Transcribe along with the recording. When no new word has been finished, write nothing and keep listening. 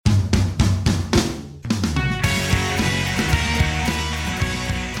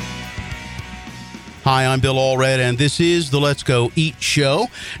Hi, I'm Bill Allred, and this is the Let's Go Eat Show.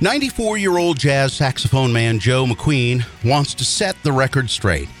 94-year-old jazz saxophone man Joe McQueen wants to set the record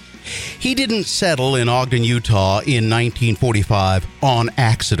straight. He didn't settle in Ogden, Utah in 1945 on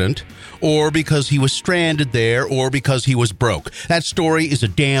accident, or because he was stranded there, or because he was broke. That story is a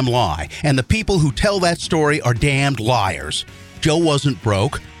damn lie, and the people who tell that story are damned liars. Joe wasn't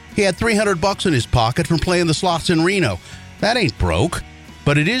broke. He had $300 in his pocket from playing the slots in Reno. That ain't broke.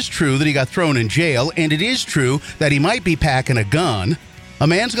 But it is true that he got thrown in jail, and it is true that he might be packing a gun. A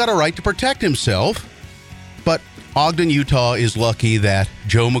man's got a right to protect himself. But Ogden, Utah is lucky that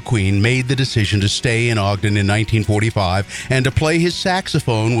Joe McQueen made the decision to stay in Ogden in 1945 and to play his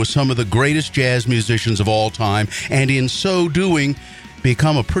saxophone with some of the greatest jazz musicians of all time, and in so doing,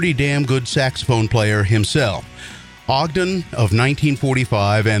 become a pretty damn good saxophone player himself. Ogden of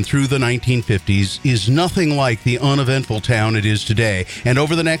 1945 and through the 1950s is nothing like the uneventful town it is today. And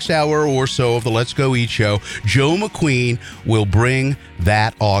over the next hour or so of the Let's Go Eat Show, Joe McQueen will bring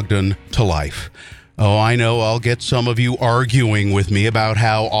that Ogden to life. Oh, I know I'll get some of you arguing with me about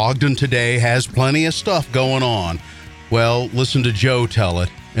how Ogden today has plenty of stuff going on. Well, listen to Joe tell it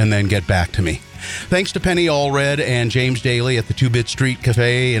and then get back to me. Thanks to Penny Allred and James Daly at the 2-Bit Street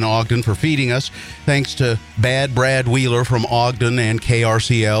Cafe in Ogden for feeding us. Thanks to Bad Brad Wheeler from Ogden and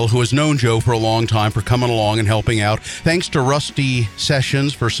KRCL, who has known Joe for a long time, for coming along and helping out. Thanks to Rusty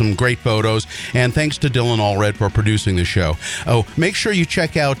Sessions for some great photos. And thanks to Dylan Allred for producing the show. Oh, make sure you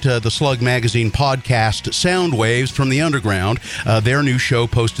check out the Slug Magazine podcast, Sound Waves from the Underground. Their new show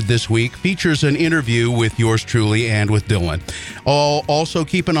posted this week features an interview with yours truly and with Dylan. Also,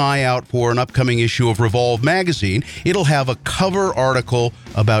 keep an eye out for an upcoming issue of Revolve magazine. It'll have a cover article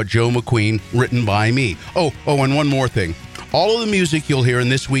about Joe McQueen written by me. Oh, and one more thing. All of the music you'll hear in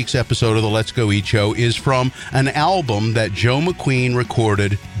this week's episode of the Let's Go Eat Show is from an album that Joe McQueen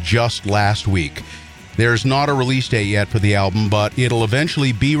recorded just last week. There's not a release date yet for the album, but it'll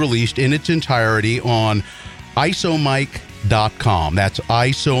eventually be released in its entirety on isomike.com. That's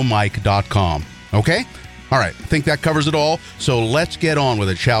isomike.com. Okay? All right, I think that covers it all, so let's get on with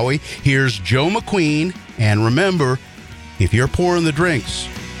it, shall we? Here's Joe McQueen, and remember, if you're pouring the drinks,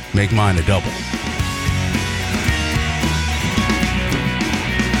 make mine a double.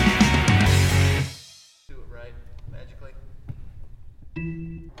 Do it right, magically.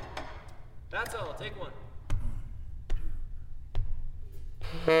 That's all, take one.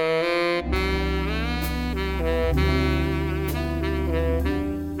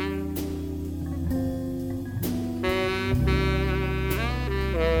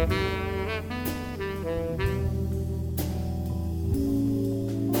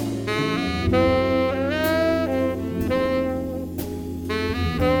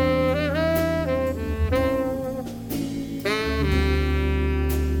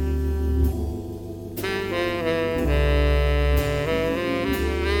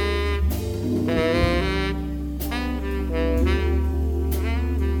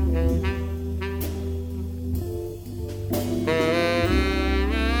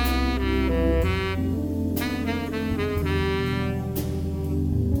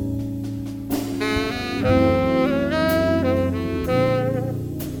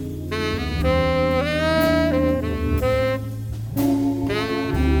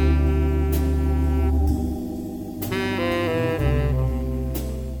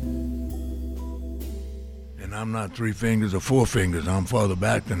 I'm not 3 fingers or 4 fingers. I'm farther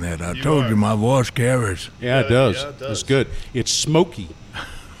back than that. I told you my voice carries. Yeah, it does. Yeah, it does. It's good. It's smoky.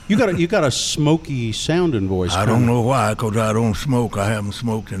 You got a smoky sounding voice. I don't know why, because I don't smoke. I haven't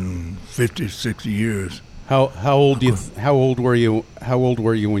smoked in 50, 60 years. How old were you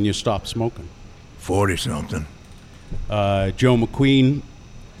when you stopped smoking? 40 something. Joe McQueen.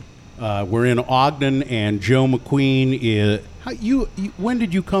 We're in Ogden, and Joe McQueen is. When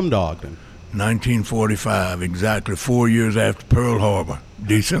did you come to Ogden? 1945, exactly 4 years after Pearl Harbor,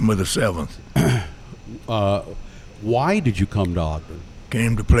 December the 7th. Why did you come to Ogden?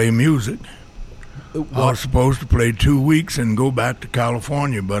 Came to play music. I was supposed to play 2 weeks and go back to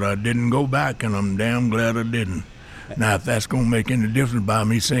California, but I didn't go back, and I'm damn glad I didn't. Now, if that's going to make any difference by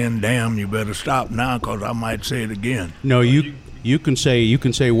me saying, damn, you better stop now, because I might say it again. No, you can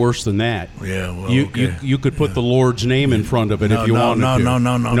say worse than that. Yeah, well, you could put the Lord's name in front of it if you wanted to.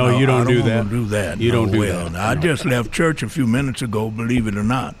 No, you don't do that. I don't do that. You don't do that. I just left church a few minutes ago, believe it or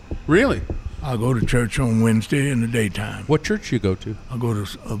not. Really? I go to church on Wednesday in the daytime. What church do you go to? I go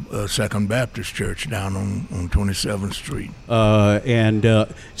to Second Baptist Church down on 27th Street.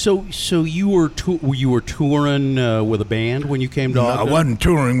 So you were touring with a band when you came to Ogden? I wasn't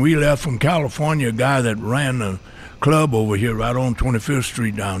touring. We left from California. A guy that ran the club over here right on 25th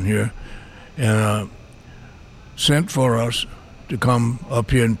Street down here, and sent for us to come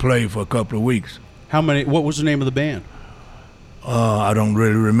up here and play for a couple of weeks. How many? What was the name of the band? I don't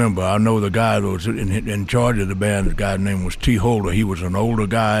really remember. I know the guy that was in charge of the band. The guy's name was T. Holder. He was an older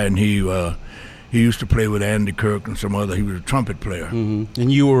guy, and he used to play with Andy Kirk and some other. He was a trumpet player. Mm-hmm.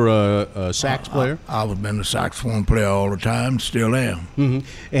 And you were a sax player? I've been a saxophone player all the time. Still am.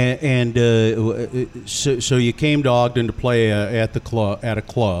 Mm-hmm. So you came to Ogden to play at a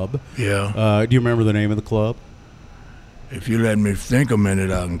club. Yeah. Do you remember the name of the club? If you let me think a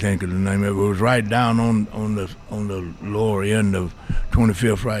minute, I can think of the name. It was right down on the lower end of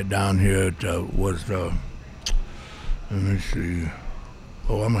 25th, right down here. It was let me see.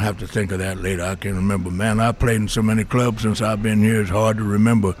 Oh, I'm gonna have to think of that later. I can't remember. Man, I played in so many clubs since I've been here. It's hard to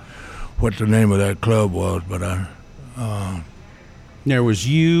remember what the name of that club was. But there was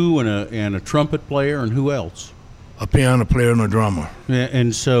you and a trumpet player, and who else? A piano player and a drummer.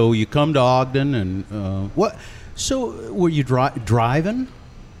 And so you come to Ogden, and what? So were you driving?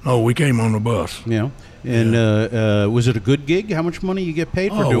 Oh, we came on the bus. Yeah. And was it a good gig? How much money you get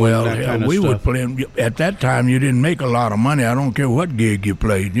paid for doing that kind of we stuff? were playing. At that time, you didn't make a lot of money. I don't care what gig you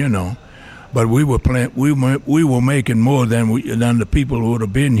played, But we were playing. We were making more than the people who would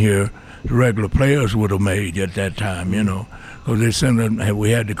have been here. The regular players would have made at that time, because they sent us. We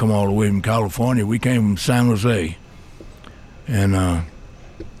had to come all the way from California. We came from San Jose, and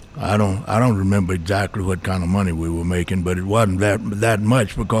I don't remember exactly what kind of money we were making, but it wasn't that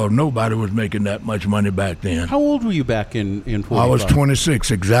much because nobody was making that much money back then. How old were you back in 45? I was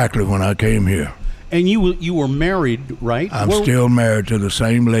 26 exactly when I came here. And you were married, right? I'm still married to the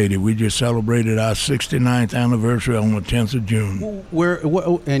same lady. We just celebrated our 69th anniversary on the 10th of June.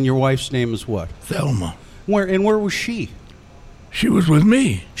 And your wife's name is what? Thelma. Where was she? She was with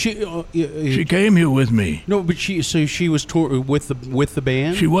me. She came here with me. No, but she was touring with the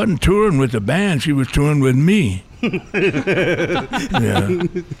band. She wasn't touring with the band. She was touring with me. Yeah.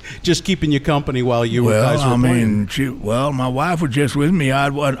 Just keeping you company while you guys were playing. My wife was just with me. I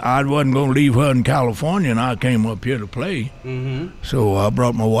wasn't going to leave her in California, and I came up here to play. Mm-hmm. So I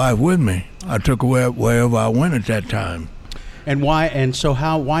brought my wife with me. I took her wherever I went at that time. And why? And so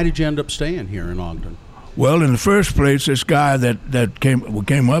why did you end up staying here in Ogden? Well, in the first place, this guy that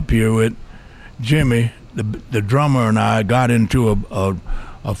came up here with Jimmy, the drummer, and I got into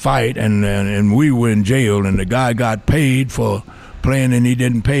a fight, and we were in jail, and the guy got paid for playing, and he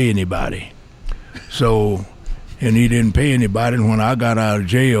didn't pay anybody. So, and he didn't pay anybody, and when we got out of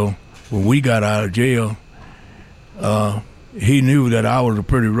jail, he knew that I was a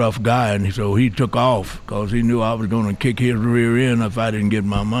pretty rough guy, and so he took off because he knew I was going to kick his rear end if I didn't get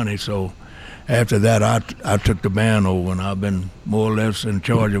my money. So after that, I took the band over, and I've been more or less in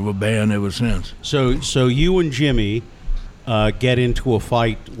charge of a band ever since. So you and Jimmy get into a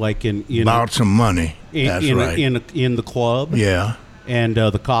fight like in about some money. That's right. In the club. Yeah. And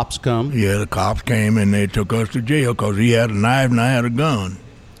the cops come. Yeah, the cops came and they took us to jail because he had a knife and I had a gun.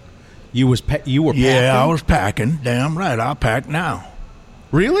 You were packing? Yeah, I was packing. Damn right, I'll pack now.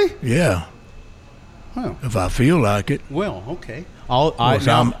 Really? Yeah. Oh. If I feel like it. Well, okay.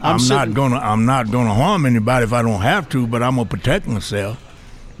 I'm not gonna harm anybody if I don't have to, but I'm gonna protect myself.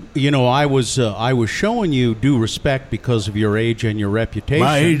 I was showing you due respect because of your age and your reputation.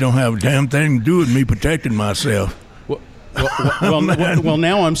 My age don't have a damn thing to do with me protecting myself. Well,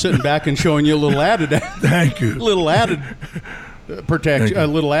 now I'm sitting back and showing you a little added. Thank you. A little added protection, a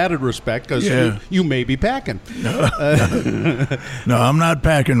little added respect because you may be packing. No, I'm not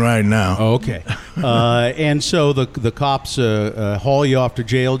packing right now. Okay. And so the cops haul you off to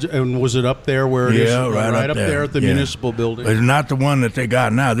jail, and was it up there where it is? Right up there at the municipal building. It's not the one that they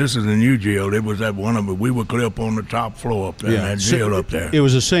got now. This is a new jail. It was at one of them. We were clear up on the top floor up there. That jail up there. It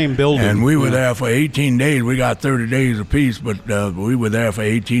was the same building. And we were there for 18 days. We got 30 days apiece, but we were there for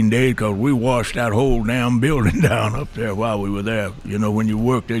 18 days because we washed that whole damn building down up there while we were there. When you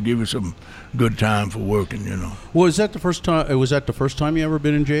work, they give you some good time for working, Well, was that the first time you ever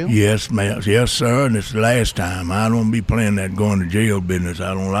been in jail? Yes, ma'am. Yes, sir, and it's the last time. I don't be playing that going to jail business.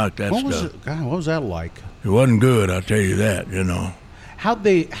 I don't like that stuff. What was that like? It wasn't good, I'll tell you that,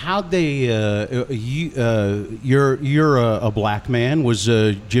 You're a black man. Was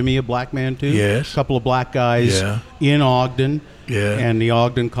Jimmy a black man too? Yes. A couple of black guys in Ogden. Yeah. And the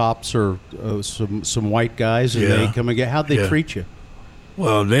Ogden cops are some white guys, and they come and get. How'd they treat you?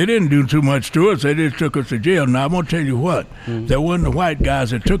 Well, they didn't do too much to us. They just took us to jail. Now, I'm going to tell you what. There wasn't the white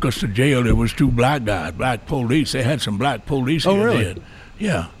guys that took us to jail. It was two black guys, black police. They had some black police here. Oh, really? Then.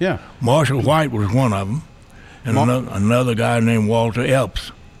 Yeah. Yeah. Marshall White was one of them, and another guy named Walter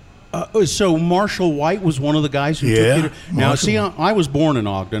Epps. So Marshall White was one of the guys who took you to, now, Marshall. see, I was born in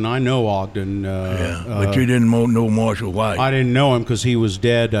Ogden. I know Ogden. But you didn't know Marshall White. I didn't know him because he was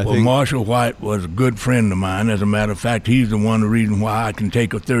dead, I Well, think. Marshall White was a good friend of mine. As a matter of fact, he's the reason why I can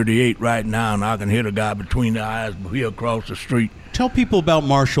take a 38 right now and I can hit a guy between the eyes here across the street. Tell people about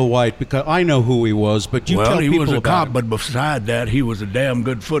Marshall White, because I know who he was, but you tell Well, he people was a about cop, him. but beside that, he was a damn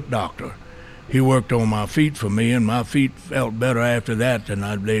good foot doctor. He worked on my feet for me, and my feet felt better after that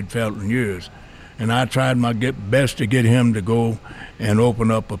than they'd felt in years. And I tried my best to get him to go and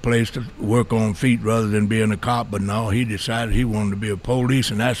open up a place to work on feet rather than being a cop, but no, he decided he wanted to be a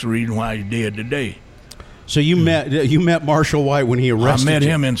police, and that's the reason why he's dead today. So you met Marshall White when he arrested you? I met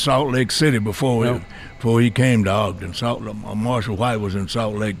him in Salt Lake City before he came to Ogden. Marshall White was in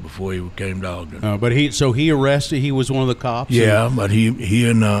Salt Lake before he came to Ogden. But he arrested. He was one of the cops. Yeah, but he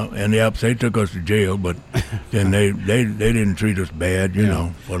and the ops, they took us to jail, but then they didn't treat us bad, you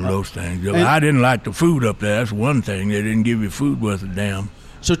know, for those things. I didn't like the food up there. That's one thing. They didn't give you food worth a damn.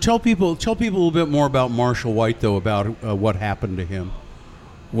 So tell people a little bit more about Marshall White, though, about what happened to him.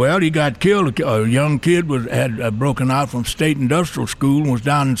 Well, he got killed. A young kid had broken out from State Industrial School and was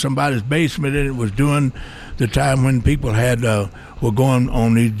down in somebody's basement, and it was during the time when people were going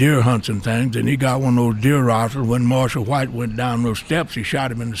on these deer hunts and things, and he got one of those deer rifles. When Marshall White went down those steps, he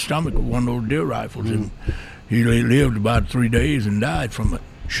shot him in the stomach with one of those deer rifles, and he lived about 3 days and died from it.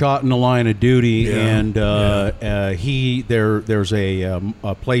 Shot in the line of duty, Yeah, and there's a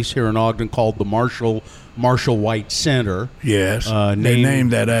place here in Ogden called the Marshall White Center. Yes, they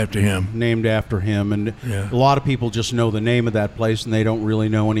named that after him. Named after him, and a lot of people just know the name of that place, and they don't really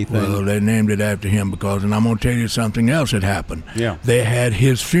know anything. Well, they named it after him because, and I'm going to tell you something else that happened. Yeah. They had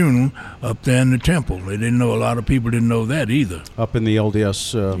his funeral up there in the temple. They didn't know, a lot of people didn't know that either. Up in the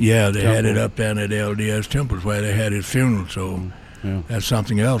LDS they had temple. it up there at the LDS temples where they had his funeral, so that's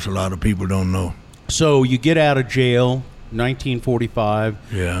something else a lot of people don't know. So you get out of jail, 1945.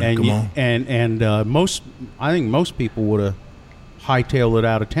 Yeah, and come on. I think most people would have hightailed it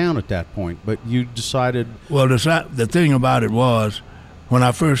out of town at that point, but you decided. Well, the thing about it was, when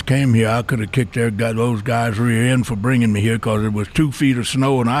I first came here, I could have kicked those guys' rear end for bringing me here because it was 2 feet of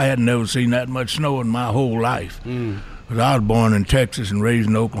snow, and I had never seen that much snow in my whole life. Because I was born in Texas and raised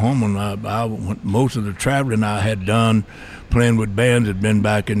in Oklahoma, and most of the traveling I had done, playing with bands, had been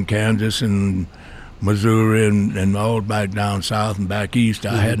back in Kansas and Missouri and all back down south and back east.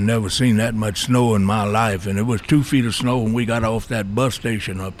 I had never seen that much snow in my life, and it was 2 feet of snow when we got off that bus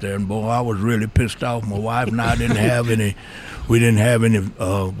station up there. And boy, I was really pissed off. My wife and I didn't have any. We didn't have any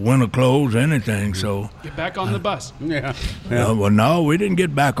winter clothes or anything. So get back on the bus. Well, no, we didn't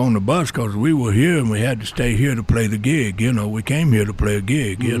get back on the bus because we were here and we had to stay here to play the gig. You know, we came here to play a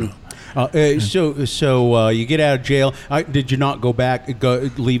gig. You know. So you get out of jail. Did you not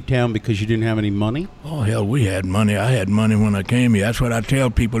leave town because you didn't have any money? Oh, hell, we had money. I had money when I came here. That's what I tell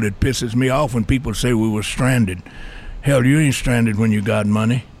people. It pisses me off when people say we were stranded. Hell, you ain't stranded when you got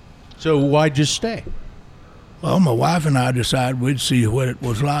money. So why'd you stay? Well, my wife and I decided we'd see what it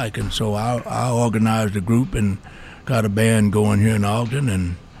was like, and so I organized a group and got a band going here in Ogden,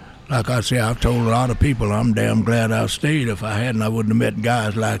 and like I say, I've told a lot of people I'm damn glad I stayed. If I hadn't, I wouldn't have met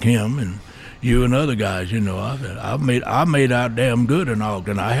guys like him and you and other guys. You know, I made out damn good in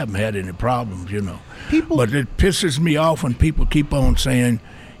Ogden. I haven't had any problems. You know, but it pisses me off when people keep on saying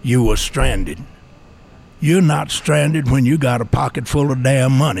you were stranded. You're not stranded when you got a pocket full of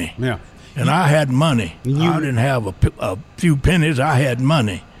damn money. Yeah, and I had money. I didn't have a few pennies. I had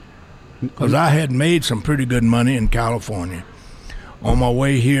money because I had made some pretty good money in California. On my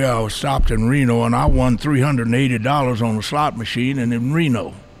way here, I was stopped in Reno, and I won $380 on a slot machine in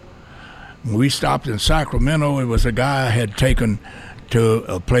Reno. We stopped in Sacramento. It was a guy I had taken to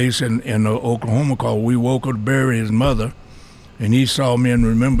a place in Oklahoma called Wewoka to bury his mother, and he saw me and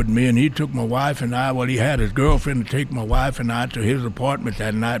remembered me, and he took my wife and I. Well, he had his girlfriend to take my wife and I to his apartment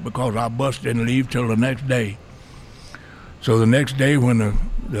that night because our bus didn't leave till the next day. So the next day when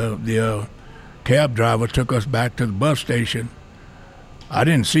the cab driver took us back to the bus station, I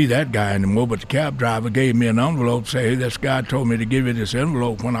didn't see that guy anymore, but the cab driver gave me an envelope, say, hey, this guy told me to give you this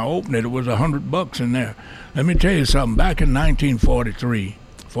envelope. When I opened it, it was $100 in there. Let me tell you something. Back in 1943,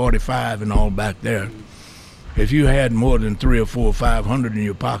 45 and all back there, if you had more than 300 or 400 or 500 in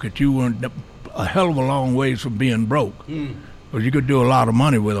your pocket, you weren't a hell of a long ways from being broke. Because you could do a lot of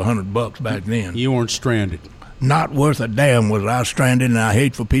money with $100 back then. You weren't stranded. Not worth a damn was I stranded, and I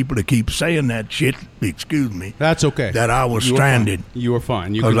hate for people to keep saying that shit, excuse me. That's okay. That I was stranded. You were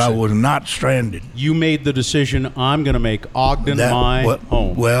fine. Because I was not stranded. You made the decision, I'm going to make Ogden my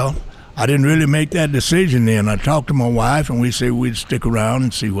home. Well, I didn't really make that decision then. I talked to my wife, and we said we'd stick around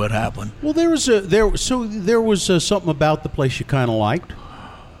and see what happened. Well, there was something about the place you kind of liked.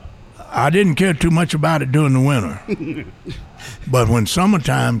 I didn't care too much about it during the winter, but when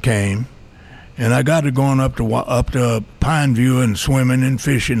summertime came, and I got to going up to Pine View and swimming and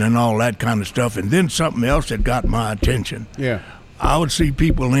fishing and all that kind of stuff, and then something else that got my attention. Yeah, I would see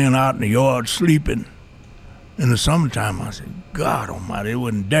people laying out in the yard sleeping in the summertime. I said, God Almighty, they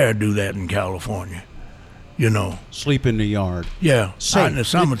wouldn't dare do that in California. Sleep in the yard. Yeah, Safe. out in the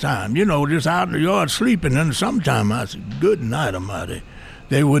summertime. Just out in the yard sleeping in the summertime. I said, good night, Almighty.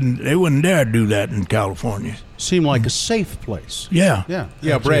 They wouldn't dare do that in California. Seemed like a safe place. Yeah.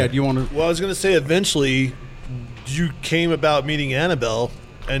 Yeah. Brad, you want to? Well, I was going to say, eventually, you came about meeting Annabelle,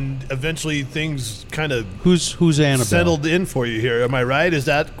 and eventually things kind of Who's Annabelle? settled in for you here. Am I right? Is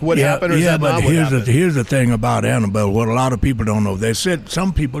that what happened, or is that but not what happened? here's the thing about Annabelle. What a lot of people don't know. They said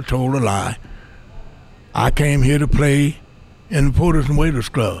some people told a lie. I came here to play in the Porters and Waiters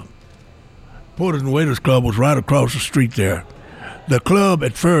Club. Porters and Waiters Club was right across the street there. The club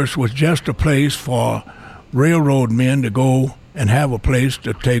at first was just a place for railroad men to go and have a place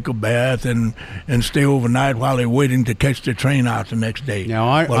to take a bath and stay overnight while they're waiting to catch the train out the next day. Now,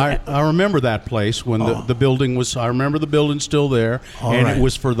 I remember that place when the building was. I remember the building still there, and right. it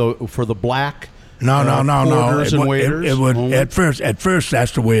was for the black. No. Porters and waiters. It was at first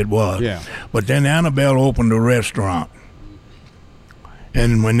that's the way it was. Yeah. But then Annabelle opened a restaurant,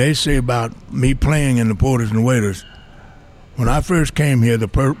 and when they say about me playing in the Porters and Waiters. When I first came here, the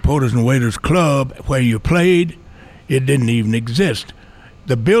Porters and Waiters Club, where you played, it didn't even exist.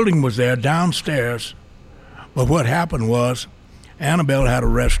 The building was there downstairs, but what happened was Annabelle had a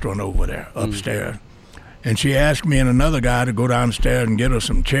restaurant over there upstairs, and she asked me and another guy to go downstairs and get her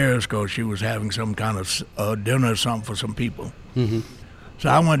some chairs because she was having some kind of dinner or something for some people. Mm-hmm. So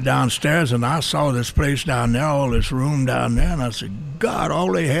I went downstairs, and I saw this place down there, all this room down there, and I said, God,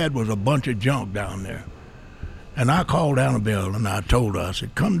 all they had was a bunch of junk down there. And I called Annabelle, and I told her, I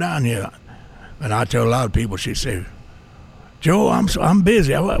said, come down here. And I tell a lot of people, she said, Joe, I'm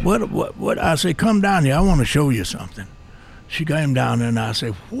busy. What? I said, come down here. I want to show you something. She came down there, and I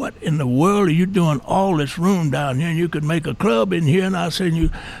said, what in the world are you doing all this room down here? And you could make a club in here. And I said,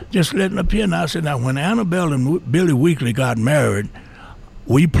 you just letting up here. And I said, now, when Annabelle and Billy Weekley got married,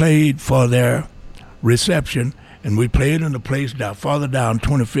 we played for their reception. And we played in a place farther down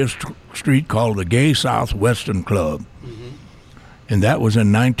 25th Street called the Gay Southwestern Club. Mm-hmm. And that was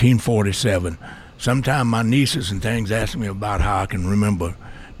in 1947. Sometimes my nieces and things ask me about how I can remember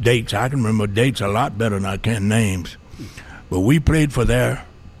dates. I can remember dates a lot better than I can names. But we played for their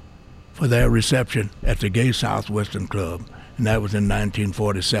reception at the Gay Southwestern Club. And that was in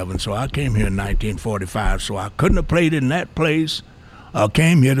 1947. So I came here in 1945. So I couldn't have played in that place. I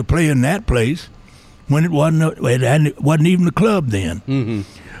came here to play in that place. When it wasn't even a club then. Mm-hmm.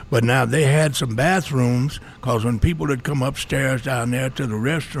 But now they had some bathrooms, because when people would come upstairs down there to the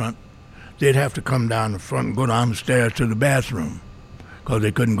restaurant, they'd have to come down the front and go down the stairs to the bathroom, because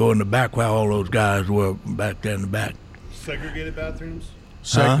they couldn't go in the back where all those guys were back there in the back. Segregated bathrooms?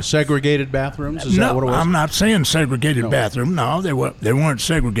 Segregated bathrooms? Is that what it was? I'm not saying segregated bathroom. No, they weren't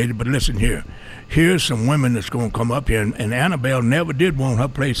segregated, but listen here. Here's some women that's going to come up here, and Annabelle never did want her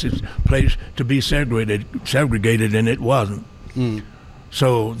place to be segregated, and it wasn't. Mm.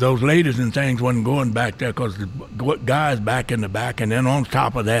 So those ladies and things wasn't going back there because the guys back in the back, and then on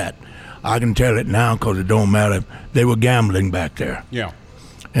top of that, I can tell it now because it don't matter, they were gambling back there. Yeah.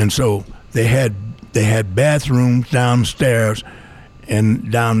 And so they had bathrooms downstairs and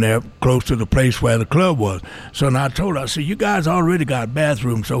down there close to the place where the club was. So now I told her, I said, you guys already got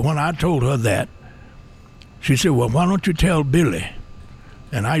bathrooms. So when I told her that, she said, well, why don't you tell Billy?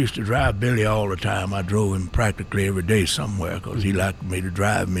 And I used to drive Billy all the time. I drove him practically every day somewhere because he liked me to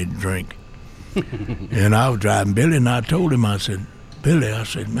drive me to drink. And I was driving Billy, and I told him, I said, Billy, I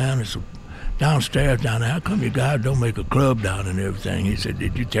said, man, it's downstairs down there. How come you guys don't make a club down and everything? He said,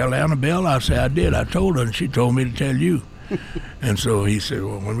 did you tell Annabelle? I said, I did. I told her, and she told me to tell you. And so he said,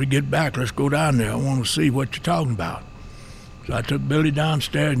 well, when we get back, let's go down there. I want to see what you're talking about. So I took Billy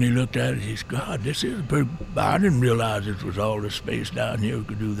downstairs, and he looked at it. He said, God, this is pretty. I didn't realize it was all this space down here. We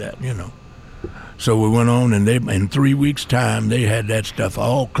could do that, you know. So we went on, and in 3 weeks' time, they had that stuff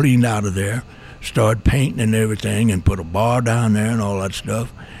all cleaned out of there, started painting and everything, and put a bar down there and all that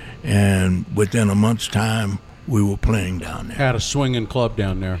stuff. And within a month's time, we were playing down there. Had a swinging club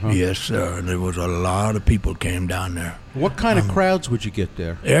down there, huh? Yes, sir. There was a lot of people came down there. What kind of crowds would you get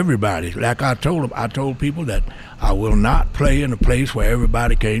there? Everybody. Like I told them, I told people that I will not play in a place where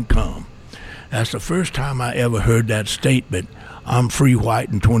everybody can't come. That's the first time I ever heard that statement. I'm free, white,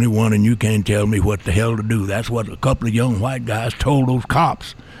 and 21, and you can't tell me what the hell to do. That's what a couple of young white guys told those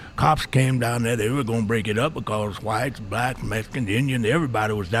cops. Cops came down there. They were going to break it up because whites, blacks, Mexicans, Indians,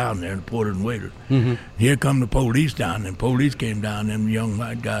 everybody was down there, the porters and waiters. Mm-hmm. Here come the police down, and police came down, and the young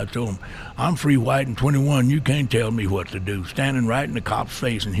white guys told them, I'm free, white, and 21. You can't tell me what to do. Standing right in the cop's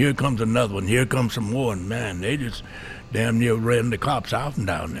face, and here comes another one. Here comes some more, and man, they just damn near ran the cops out and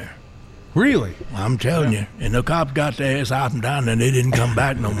down there. Really? I'm telling you. And the cops got their ass out and down, and they didn't come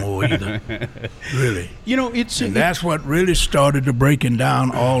back no more either. Really. You know, that's what really started the breaking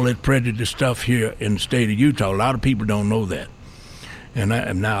down all that prejudice stuff here in the state of Utah. A lot of people don't know that.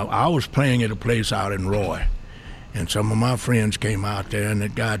 And now I was playing at a place out in Roy, and some of my friends came out there, and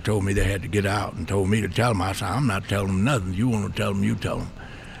that guy told me they had to get out and told me to tell them. I said, I'm not telling them nothing. You want to tell them, you tell them.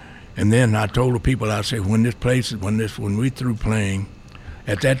 And then I told the people, I said, when we through playing,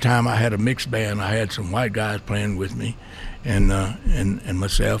 at that time, I had a mixed band. I had some white guys playing with me, and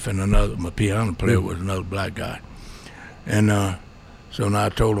myself and my piano player was another black guy. And so now I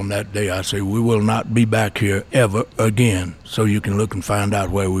told them that day, I said, we will not be back here ever again, so you can look and find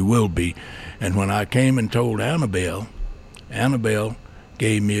out where we will be. And when I came and told Annabelle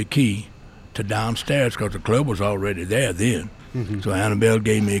gave me a key to downstairs because the club was already there then. Mm-hmm. So Annabelle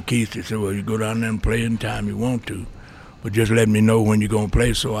gave me a key. She said, well, you go down there and play anytime you want to. But just let me know when you're going to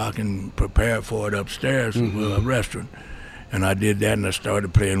play so I can prepare for it upstairs with a restaurant. And I did that, and I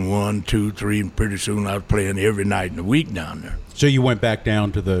started playing 1, 2, 3, and pretty soon I was playing every night in the week down there. So you went back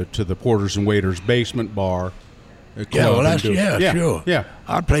down to the porters and waiters basement bar. Sure. Yeah.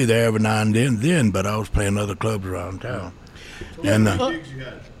 I'd play there every now and then, but I was playing other clubs around town. Tell me how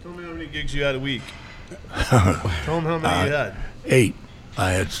many gigs you had a week. Tell them how many you had. 8.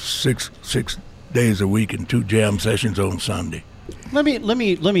 I had six days a week and 2 jam sessions on Sunday. Let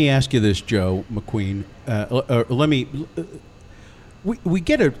me ask you this, Joe McQueen. We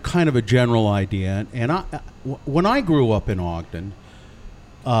get a kind of a general idea, and when I grew up in Ogden,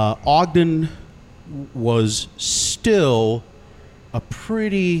 Ogden was still a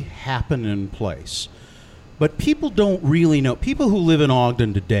pretty happening place, but people don't really know. People who live in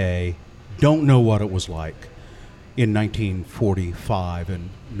Ogden today don't know what it was like in 1945 and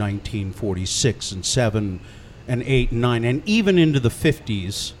 1946 and 7 and 8 and 9 and even into the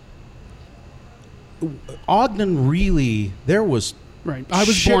 50s. Ogden really, there was right. I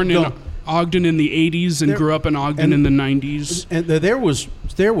was born in Ogden in the 80s and grew up in Ogden in the 90s. And there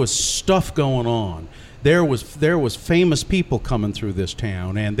was stuff going on. There was famous people coming through this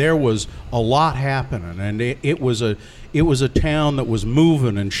town, and there was a lot happening, and it was a town that was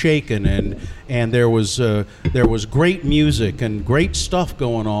moving and shaking, and there was great music and great stuff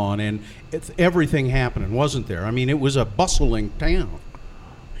going on, and everything happening, wasn't there? I mean, it was a bustling town.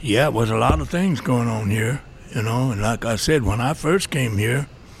 Yeah, it was a lot of things going on here, and like I said, when I first came here,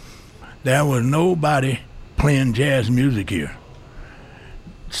 there was nobody playing jazz music here.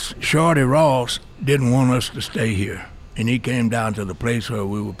 Shorty Ross didn't want us to stay here, and he came down to the place where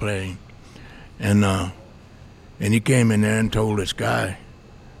we were playing, and he came in there and told this guy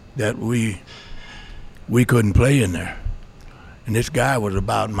that we couldn't play in there. And this guy was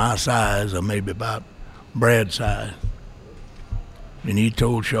about my size, or maybe about Brad's size. And he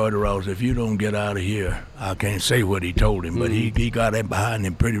told Shorty Ross, if you don't get out of here, I can't say what he told him, but he got in behind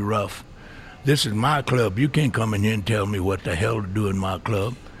him pretty rough. This is my club. You can't come in here and tell me what the hell to do in my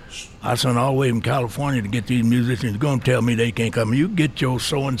club. I sent all the way from California to get these musicians. Going to tell me they can't come. You get your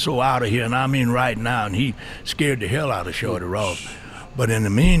so-and-so out of here, and I mean right now. And he scared the hell out of Shorty Ross. But in the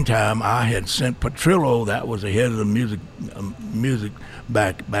meantime, I had sent Petrillo, that was the head of the music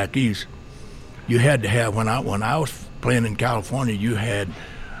back east. You had to have, when I was playing in California, you had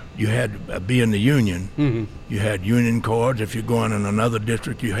to be in the union. Mm-hmm. You had union chords. If you're going in another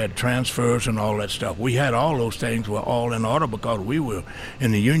district, you had transfers and all that stuff. We had all those things were all in order because we were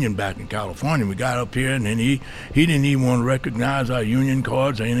in the union back in California. We got up here, and then he didn't even want to recognize our union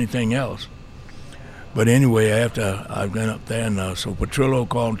cards or anything else. But anyway, after I went up there, and so Petrillo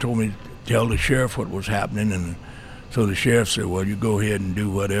called and told me to tell the sheriff what was happening, and so the sheriff said, well, you go ahead and do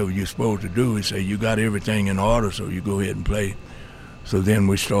whatever you're supposed to do. He said, you got everything in order, so you go ahead and play. So then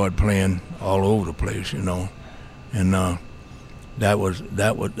we started playing all over the place, and that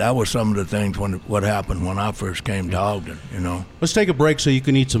was some of the things what happened when I first came to Ogden, Let's take a break so you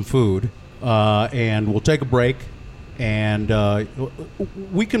can eat some food, and we'll take a break, and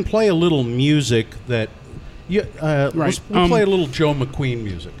we can play a little music that we'll play a little Joe McQueen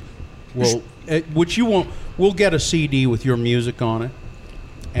music. Which you won't. We'll get a CD with your music on it,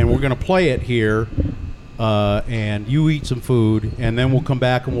 and we're going to play it here. And you eat some food, and then we'll come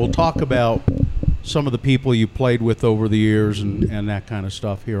back and we'll talk about some of the people you played with over the years and that kind of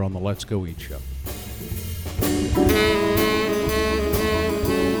stuff here on the Let's Go Eat show.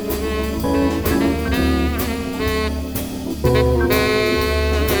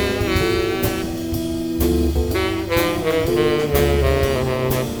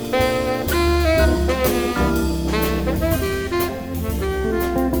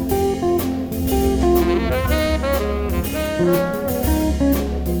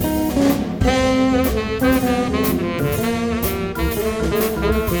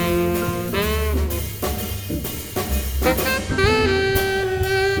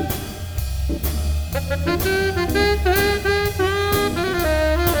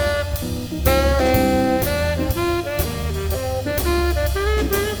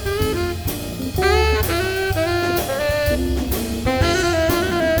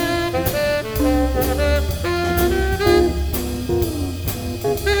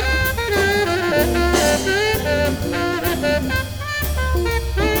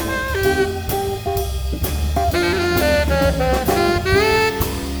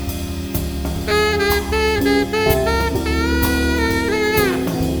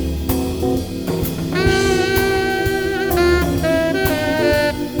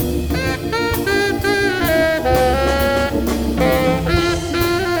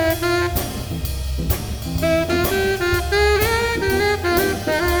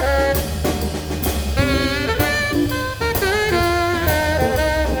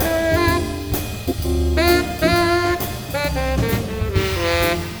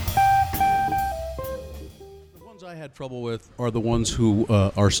 Trouble with are the ones who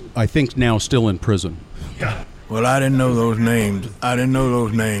are, I think, now still in prison. Well, I didn't know those names. I didn't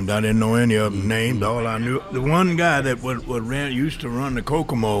know any of them names. All I knew, the one guy that used to run the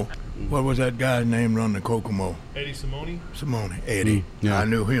Kokomo. What was that guy's name? Run the Kokomo? Eddie Simone. Eddie. Yeah. I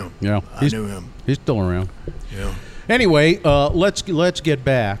knew him. Yeah, I knew him. He's still around. Yeah. Anyway, let's get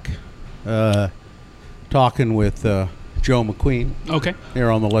back talking with Joe McQueen. Okay.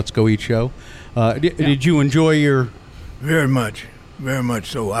 Here on the Let's Go Eat show. Did you enjoy your? Very much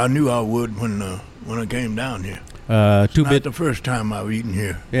so. I knew I would when I came down here. Not the first time I've eaten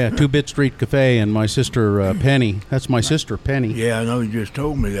here. Yeah, 2-Bit Street Cafe and my sister Penny. That's my sister Penny. Yeah, I know you just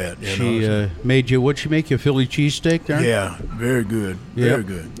told me that. She made you. What'd she make you? A Philly cheesesteak there? Yeah, very good. Very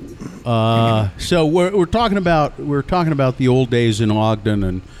good. So we're talking about the old days in Ogden,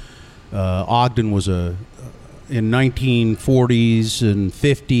 and Ogden was in 1940s and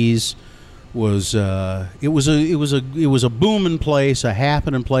 50s. It was a booming place, a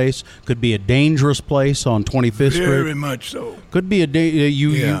happening place. Could be a dangerous place on 25th Street. Very much so. Could be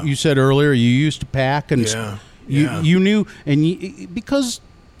you said earlier you used to pack and you knew because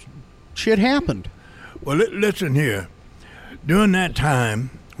shit happened. Well, listen here. During that time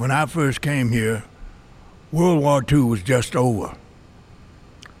when I first came here, World War II was just over.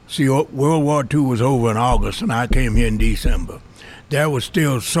 See, World War II was over in August, and I came here in December. There was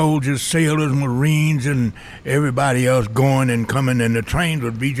still soldiers, sailors, Marines, and everybody else going and coming, and the trains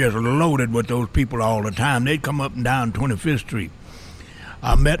would be just loaded with those people all the time. They'd come up and down 25th Street.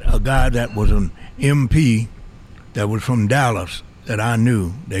 I met a guy that was an MP that was from Dallas that I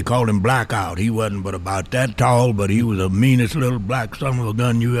knew. They called him Blackout. He wasn't but about that tall, but he was the meanest little black son of a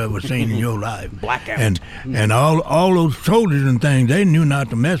gun you ever seen in your life. Blackout. And all those soldiers and things, they knew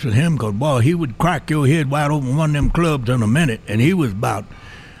not to mess with him because, boy, he would crack your head wide open one of them clubs in a minute. And he was about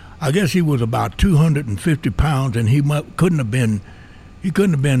 250 pounds, and he couldn't have been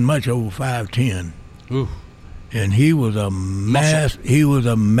much over 5'10". Ooh. And he was a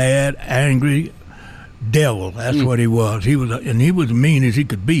mad, angry devil. That's what he was. He was mean as he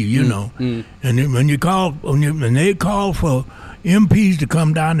could be, you know. And when they called for MPs to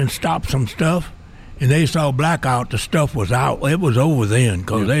come down and stop some stuff, and they saw Blackout, the stuff was out. It was over then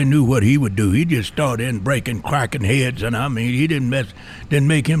because they knew what he would do. He just started in breaking, cracking heads, and I mean, he didn't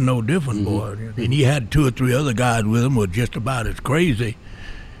make him no different, boy. And he had 2 or 3 other guys with him who were just about as crazy.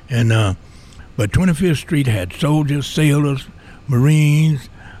 And but 25th Street had soldiers, sailors, Marines,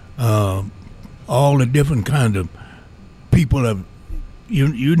 all the different kinds of people of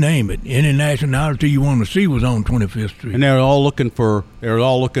you name it. Any nationality you want to see was on 25th Street. And they were all looking for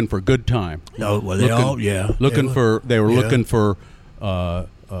good time. No, well, they were looking for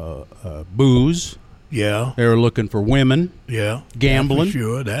booze. Yeah. They were looking for women. Yeah. Gambling.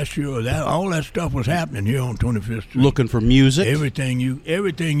 That's sure. All that stuff was happening here on 25th Street. Looking for music. Everything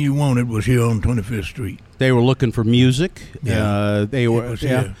you wanted was here on 25th Street. They were looking for music. Yeah.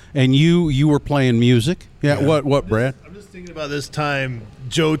 And you were playing music. Yeah. Yeah. What, Brad? I'm just thinking about this time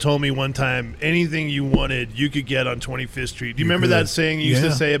Joe told me one time, anything you wanted, you could get on 25th Street. Do you remember that saying you used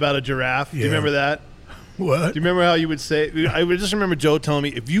to say about a giraffe? Do you remember that? What? Do you remember how you would say? I just remember Joe telling me,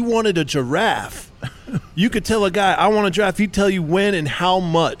 if you wanted a giraffe, you could tell a guy, I want a giraffe. He'd tell you when and how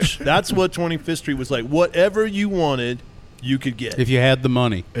much. That's what 25th Street was like. Whatever you wanted, you could get. If you had the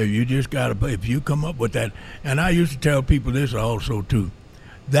money. You just got to, if you come up with that. And I used to tell people this also, too.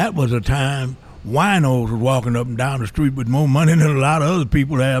 That was a time winos were walking up and down the street with more money than a lot of other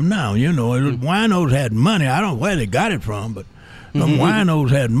people have now. You know, winos had money. I don't know where they got it from, but some winos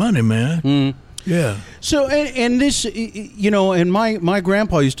had money, man. Yeah. So, and this, you know, and my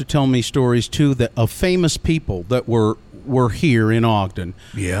grandpa used to tell me stories, too, that of famous people that were here in Ogden.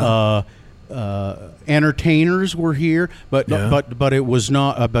 Yeah. Entertainers were here, but it was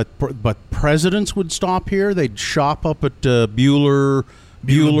not. But presidents would stop here. They'd shop up at Bueller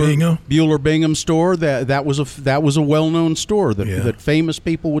Bingham store. That was a well-known store that famous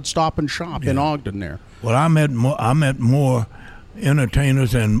people would stop and shop in Ogden there. Well, I met more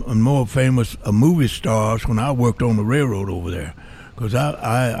entertainers and more famous movie stars when I worked on the railroad over there, because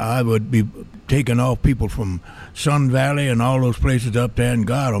I would be taking off people from Sun Valley and all those places up there, and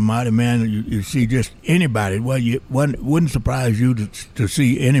God Almighty, man, you see just anybody. Well, wouldn't surprise you to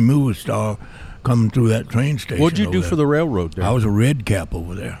see any movie star coming through that train station. What'd you do for the railroad there? I was a red cap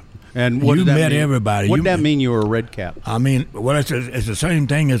over there. And what you did that met mean? everybody. What did that mean? You were a red cap? I mean, well, it's the same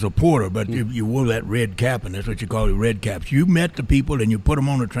thing as a porter, but you wore that red cap, and that's what you call it, red caps. You met the people, and you put them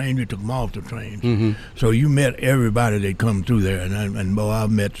on the train. You took them off the trains. So you met everybody that come through there, and boy,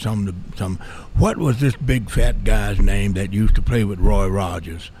 I've met some. What was this big fat guy's name that used to play with Roy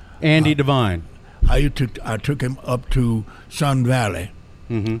Rogers? Andy Devine. I took him up to Sun Valley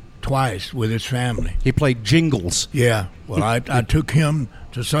twice with his family. He played jingles. Yeah. Well, I took him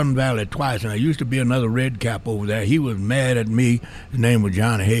to Sun Valley twice, and there used to be another red cap over there. He was mad at me. His name was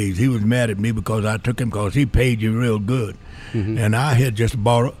Johnny Hayes. He was mad at me because I took him because he paid you real good. And I had just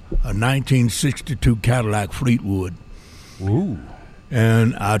bought a 1962 Cadillac Fleetwood. Ooh.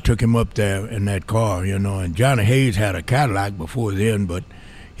 And I took him up there in that car, you know, and Johnny Hayes had a Cadillac before then, but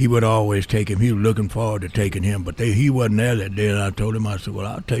he would always take him. He was looking forward to taking him, but he wasn't there that day. And I told him, I said, "Well,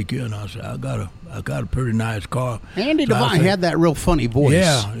 I'll take you." And I said, "I got a pretty nice car." Andy Devine had that real funny voice.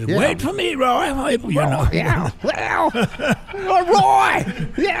 Yeah. Wait for me, Roy. You know. Yeah. Roy.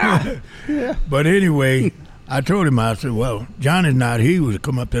 Yeah. But anyway, I told him, I said, "Well, Johnny's not here." He was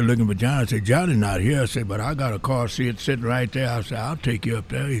come up there looking for Johnny. I said, "Johnny's not here." I said, "But I got a car seat sitting right there." I said, "I'll take you up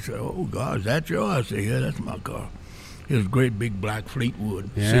there." He said, "Oh God, is that yours?" I said, "Yeah, that's my car." It was a great big black Fleetwood,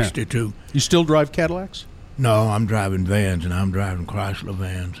 62. You still drive Cadillacs? No, I'm driving vans, and I'm driving Chrysler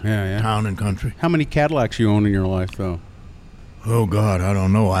vans. Yeah. Town and country. How many Cadillacs you own in your life, though? Oh God, I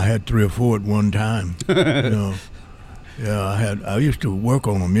don't know. I had 3 or 4 at one time. You know. Yeah, I used to work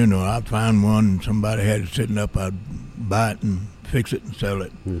on them. You know, I'd find one, and somebody had it sitting up. I'd buy it and fix it and sell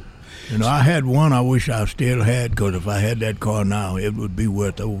it. You know, I had one I wish I still had, because if I had that car now, it would be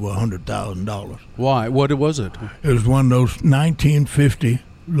worth over $100,000. Why? What was it? It was one of those 1950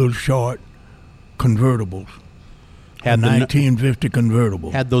 little short convertibles. Had 1950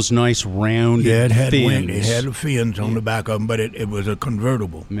 convertible. Had those nice round it had fins. It had the fins on the back of them, but it was a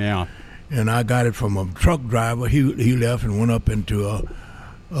convertible. Yeah. And I got it from a truck driver. He left and went up into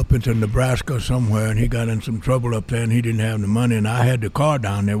Nebraska somewhere, and he got in some trouble up there, and he didn't have the money, and I had the car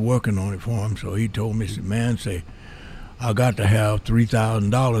down there working on it for him. So he told me, he said, "Man, I got to have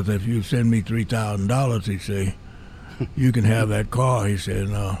 $3,000. If you send me $3,000, he said, you can have that car." He said,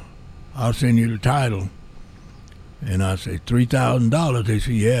 "I'll send you the title." And I said, $3,000? He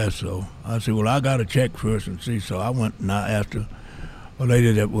said, "Yeah." So I said, "Well, I got to check first and see." So I went and I asked a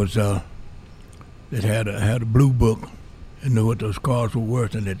lady that was that had a blue book and knew what those cars were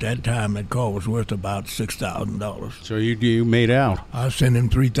worth, and at that time that car was worth about $6,000. So you made out. I sent him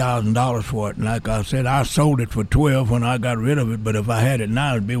 $3,000 for it, and like I said, I sold it for $12 when I got rid of it. But if I had it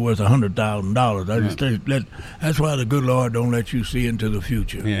now, it'd be worth $100,000. I just think that's why the good Lord don't let you see into the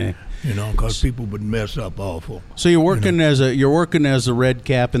future. Yeah. You know, because people would mess up awful. So you're working as a red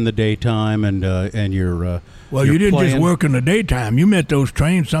cap in the daytime, and you're well, you didn't just work in the daytime. You met those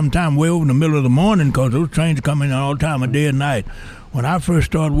trains sometime way over in the middle of the morning, because those trains come in all time of day and night. When I first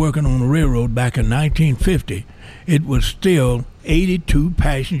started working on the railroad back in 1950, it was still 82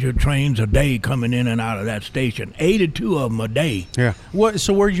 passenger trains a day coming in and out of that station. 82 of them a day. Yeah.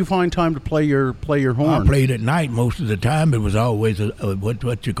 So where did you find time to play your horn? I played at night most of the time. It was always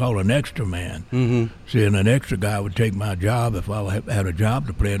what you call an extra man. Mm-hmm. See, and an extra guy would take my job. If I had a job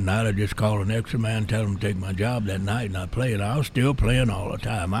to play at night, I'd just call an extra man and tell him to take my job that night, and I'd play it. I was still playing all the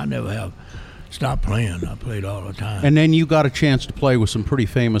time. I never have stopped playing. I played all the time. And then you got a chance to play with some pretty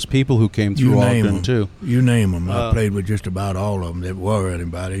famous people who came through Ogden too. You name them. I played with just about all of them that were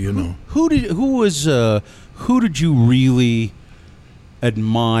anybody. You know. Who did you really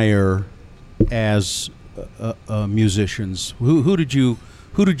admire as musicians? Who did you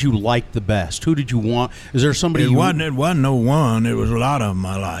like the best? Who did you want? Is there somebody? It wasn't no one. It was a lot of them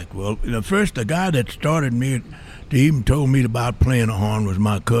I liked. Well, the guy that started me, to even told me about playing the horn, was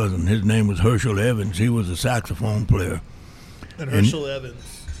my cousin. His name was Herschel Evans. He was a saxophone player. And Herschel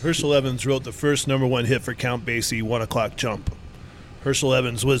Evans wrote the first #1 hit for Count Basie, 1 O'Clock Jump. Herschel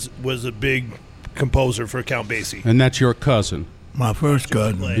Evans was a big composer for Count Basie. And that's your cousin. My first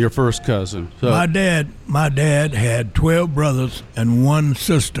cousin. Your first cousin. So, my dad had 12 brothers and 1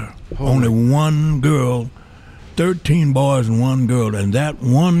 sister. Only 1 girl, 13 boys and 1 girl. And that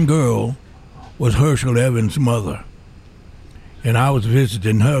 1 girl was Herschel Evans' mother. And I was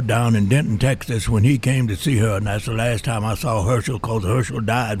visiting her down in Denton, Texas when he came to see her. And that's the last time I saw Herschel, because Herschel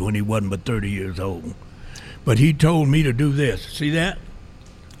died when he wasn't but 30 years old. But he told me to do this. See that?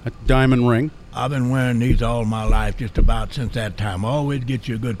 A diamond ring. I've been wearing these all my life, just about since that time. Always get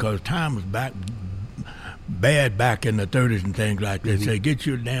you good, because time was bad back in the 30s and things like that. Say, get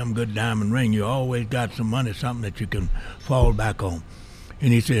you a damn good diamond ring. You always got some money, something that you can fall back on.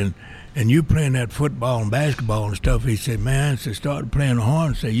 And he said, and you playing that football and basketball and stuff, he said, man, so started playing the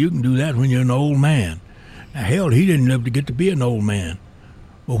horn, say, you can do that when you're an old man. Now, hell, he didn't live to get to be an old man.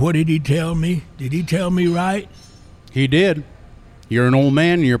 Well, what did he tell me? Did he tell me right? He did. You're an old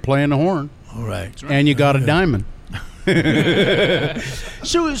man and you're playing the horn. All right. And you got a diamond.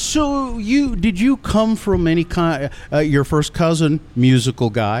 So did you come from any kind? Your first cousin, musical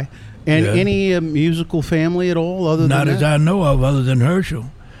guy, and any musical family at all? Other not than as I know of, other than Herschel.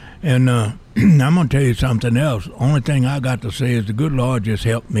 And I'm gonna tell you something else. Only thing I got to say is the good Lord just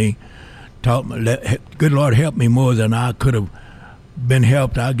helped me. Good Lord helped me more than I could have been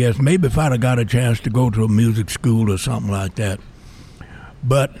helped. I guess maybe if I'd have got a chance to go to a music school or something like that.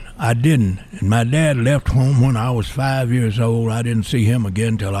 But I didn't. And my dad left home when I was 5 years old. I didn't see him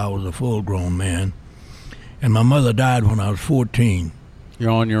again till I was a full-grown man. And my mother died when I was 14. You're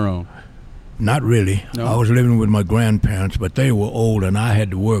on your own. Not really. No? I was living with my grandparents, but they were old, and I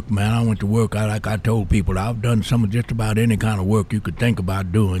had to work, man. I went to work. Like I told people, I've done some of just about any kind of work you could think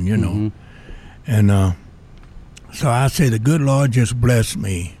about doing, you know. And so I say the good Lord just blessed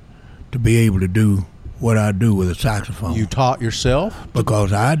me to be able to do what I do with a saxophone. You taught yourself?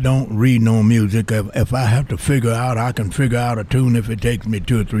 Because I don't read no music. If I have to figure out, I can figure out a tune if it takes me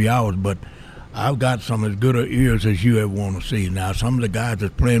 2 or 3 hours, but I've got some as good ears as you ever want to see. Now, some of the guys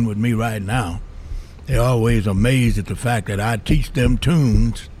that's playing with me right now, they're always amazed at the fact that I teach them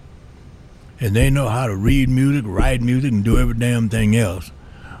tunes, and they know how to read music, write music, and do every damn thing else.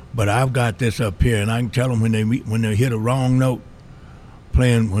 But I've got this up here, and I can tell them when they hit a wrong note,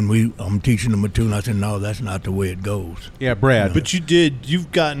 playing I'm teaching them a tune. I said, no, that's not the way it goes. Yeah, Brad. But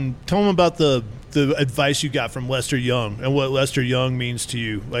tell them about the advice you got from Lester Young and what Lester Young means to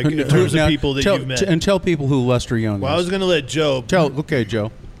you, like in terms of people that you've met. And tell people who Lester Young is. Well, I was going to let Joe. Okay,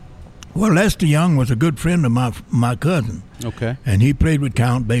 Joe. Well, Lester Young was a good friend of my cousin. Okay. And he played with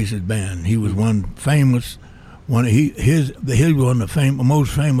Count Basie's band. He was one of the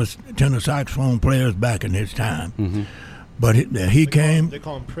most famous tenor saxophone players back in his time. Mm-hmm. But he came. They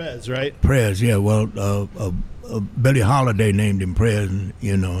call him Prez, right? Prez, yeah. Well, Billie Holiday named him Prez,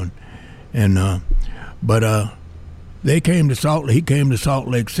 you know, but they came to He came to Salt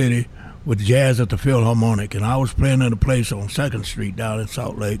Lake City with jazz at the Philharmonic, and I was playing at a place on 2nd Street down in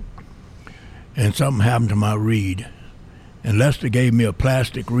Salt Lake, and something happened to my reed, and Lester gave me a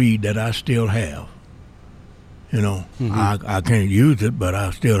plastic reed that I still have. You know, I can't use it, but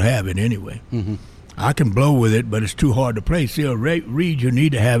I still have it anyway. Mm-hmm. I can blow with it, but it's too hard to play. See, a reed, you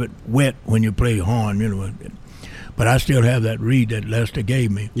need to have it wet when you play horn, you know. But I still have that reed that Lester gave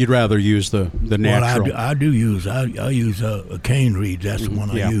me. You'd rather use the natural. Well, I use a cane reed. That's the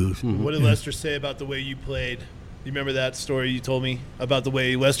one I use. Mm-hmm. What did Lester say about the way you played? You remember that story you told me about the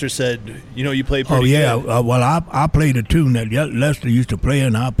way Lester said, you played pretty good? Oh, yeah. Well, I played a tune that Lester used to play,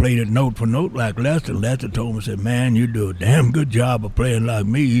 and I played it note for note like Lester. Lester told me, said, man, you do a damn good job of playing like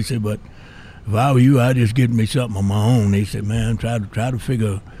me. He said, but if I were you, I'd just get me something on my own. He said, man, try to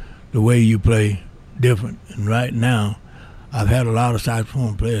figure the way you play different. And right now, I've had a lot of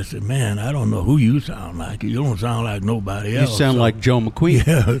saxophone players say, man, I don't know who you sound like. You don't sound like nobody else. You sound like Joe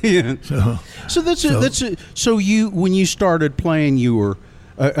McQueen. Yeah. So when you started playing, you were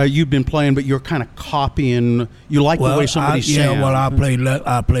you'd been playing, but you're kind of copying. You like the way somebody sounds. Yeah, well, I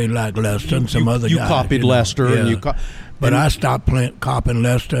played like Lester and some other guys. You copied Lester, and But I stopped playing copying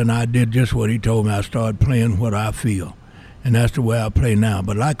Lester, and I did just what he told me. I started playing what I feel, and that's the way I play now.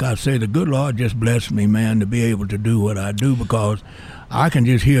 But like I say, the good Lord just blessed me, man, to be able to do what I do, because I can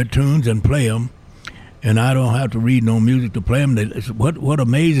just hear tunes and play them, and I don't have to read no music to play them. What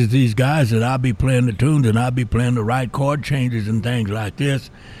amazes these guys is that I'll be playing the tunes, and I'll be playing the right chord changes and things like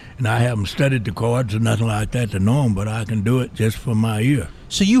this, and I haven't studied the chords or nothing like that to know them, but I can do it just from my ear.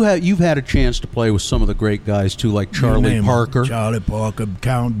 So you've had a chance to play with some of the great guys too, like Charlie Parker. Charlie Parker,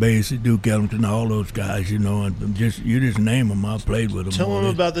 Count Basie, Duke Ellington, all those guys, and you just name them. I played with them. Tell them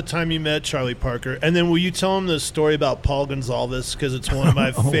about the time you met Charlie Parker, and then will you tell them the story about Paul Gonsalves, because it's one of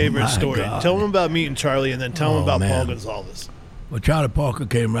my favorite stories. God. Tell them about meeting Charlie, and then tell them about Paul Gonsalves. Well, Charlie Parker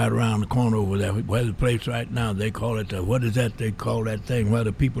came right around the corner over there. Where the place right now, they call it, what is that they call that thing where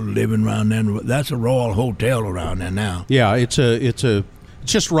the people living around there? That's a Royal Hotel around there now. Yeah, it's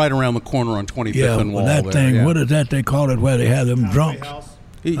just right around the corner on 25th and Wall. That there, thing, yeah. what is that they call it where they have them drunks?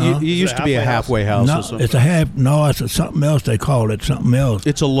 It used to be a halfway house No, or something. it's something else they call it, something else.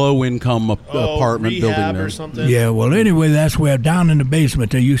 It's a low-income apartment building there. Or something? Yeah, well, anyway, that's where down in the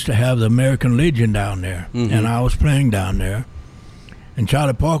basement they used to have the American Legion down there, and I was playing down there. And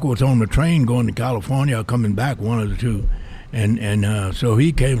Charlie Parker was on the train going to California or coming back, one of the two. And so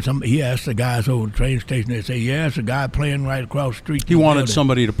he came. He asked the guys over the train station. They say, "Yeah, it's a guy playing right across the street." He wanted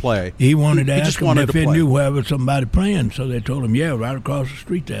somebody to play. He wanted to ask just him wanted if to he play. knew where was somebody playing. So they told him, "Yeah, right across the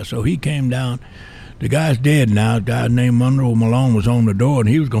street there." So he came down. The guy's dead now. A guy named Monroe Malone was on the door, and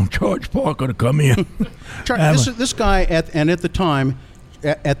he was going to charge Parker to come in. This guy at that time,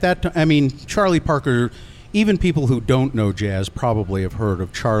 I mean, Charlie Parker. Even people who don't know jazz probably have heard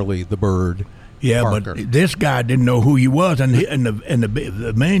of Charlie the Bird. Yeah, Parker. But this guy didn't know who he was, and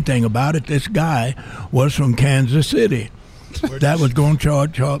the main thing about it, this guy was from Kansas City. That was going to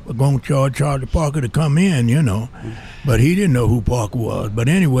charge Charlie Parker to come in, but he didn't know who Parker was. But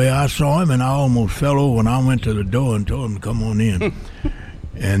anyway, I saw him, and I almost fell over when I went to the door and told him to come on in.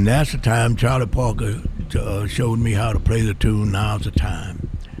 And that's the time Charlie Parker showed me how to play the tune. Now's the time.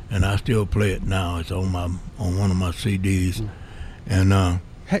 And I still play it now. It's on one of my CDs. And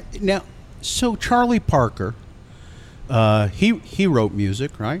now, so Charlie Parker, he wrote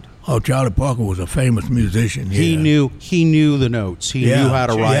music, right? Oh, Charlie Parker was a famous musician. Yeah. He knew the notes. He knew how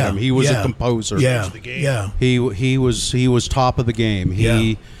to write them. He was a composer. Yeah, the game. yeah. He was top of the game.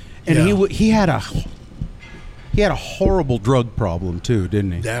 He had a horrible drug problem too,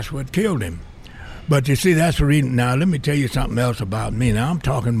 didn't he? That's what killed him. But you see, that's the reason. Now, let me tell you something else about me. Now, I'm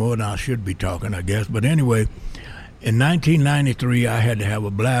talking more than I should be talking, I guess. But anyway, in 1993, I had to have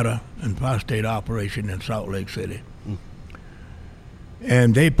a bladder and prostate operation in Salt Lake City.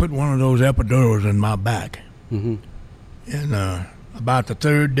 And they put one of those epidurals in my back. And about the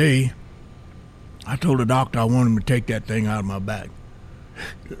third day, I told the doctor I wanted him to take that thing out of my back.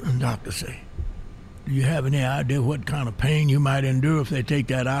 The doctor said, "Do you have any idea what kind of pain you might endure if they take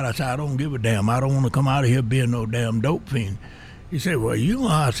that out?" I said, "I don't give a damn. I don't want to come out of here being no damn dope fiend." He said, "Well, you know."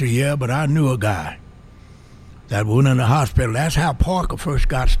 I said, "Yeah, but I knew a guy that went in the hospital." That's how Parker first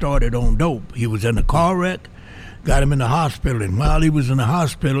got started on dope. He was in a car wreck, got him in the hospital, and while he was in the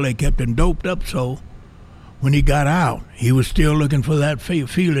hospital, they kept him doped up so when he got out, he was still looking for that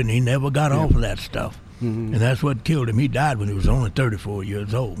feeling. He never got off of that stuff. And that's what killed him. He died when he was only 34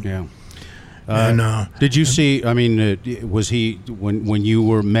 years old. Yeah. Did you see? I mean, was he when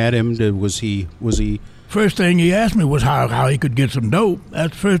you met him? Was he? First thing he asked me was how he could get some dope.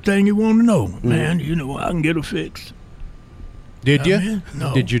 That's the first thing he wanted to know. Man, I can get it fixed. Did you? Man,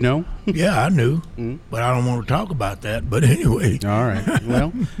 no. Did you know? Yeah, I knew, but I don't want to talk about that. But anyway. All right.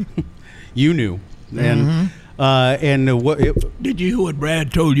 Well, you knew, and what? Did you hear what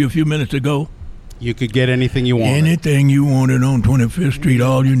Brad told you a few minutes ago? You could get anything you wanted. Anything you wanted on 25th Street,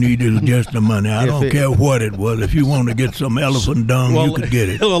 all you need is just the money. I don't care what it was. If you want to get some elephant dung, you could get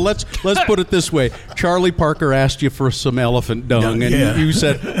it. Well, let's put it this way. Charlie Parker asked you for some elephant dung, and you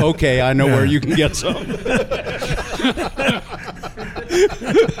said, "Okay, I know where you can get some."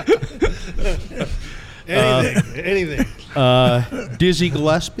 Anything. Dizzy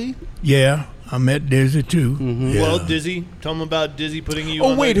Gillespie? Yeah. I met Dizzy too. Yeah. Well, Dizzy, tell them about Dizzy putting you.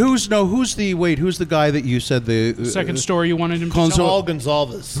 Oh wait, who's the guy that you said the second story you wanted him to tell? Paul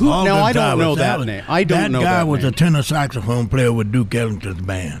Gonsalves. Now I don't know that name. I don't know that guy was name. a tenor saxophone player with Duke Ellington's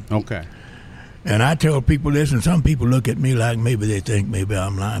band. Okay. And I tell people this, and some people look at me like maybe they think maybe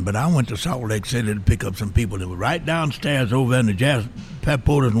I'm lying, but I went to Salt Lake City to pick up some people that were right downstairs over in the Jazz Pep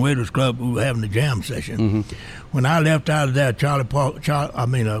Porters and Waiters Club who were having the jam session. When I left out of there, Paul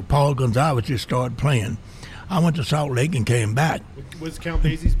Gonsalves just started playing. I went to Salt Lake and came back. Was Count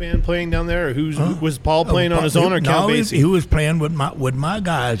Basie's band playing down there, or was Paul playing on his own, or Count Basie? He was playing with my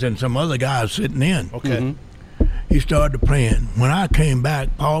guys and some other guys sitting in. Okay. He started playing. When I came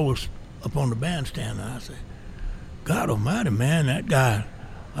back, Paul was up on the bandstand, and I said, God almighty, man, that guy.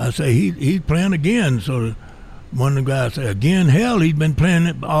 I say, he's playing again. So one of the guys said, again, hell, he's been playing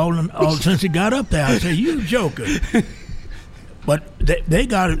it all since he got up there. I said, you joking. But they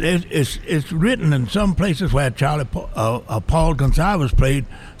got it. It's written in some places where Paul Gonsalves played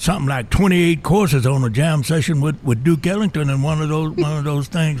something like 28 courses on a jam session with Duke Ellington, and one of those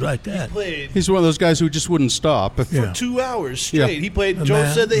things like that. He's one of those guys who just wouldn't stop for 2 hours straight. Yeah. He played. Joe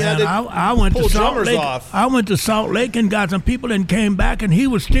said they had to I went pull to Salt drummers Lake. off. I went to Salt Lake and got some people and came back, and he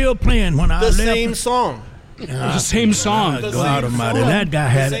was still playing when I left. The same song. The same song. God almighty, that guy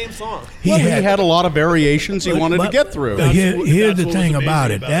had the same song. He had a lot of variations he wanted to get through. Here's the thing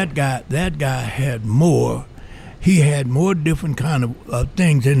about it. That guy had more. He had more different kind of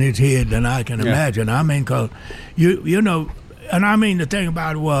things in his head than I can imagine. I mean, cause you know, and I mean the thing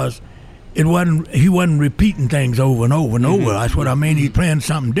about it was, he wasn't repeating things over and over and over. That's what I mean. He's playing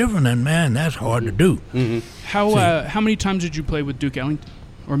something different, and man, that's hard to do. How many times did you play with Duke Ellington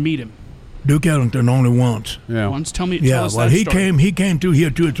or meet him? Duke Ellington only once. Yeah. Once. Tell us well, that he story. came through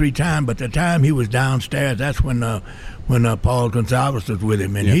here 2 or 3 times, but the time he was downstairs, that's when Paul Gonsalves was with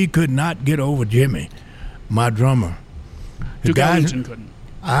him, and he could not get over Jimmy, my drummer. Duke Ellington couldn't.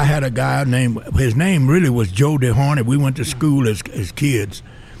 I had a guy his name really was Joe DeHorny. We went to school as kids.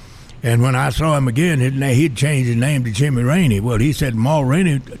 And when I saw him again, he'd changed his name to Jimmy Rainey. Well, he said Ma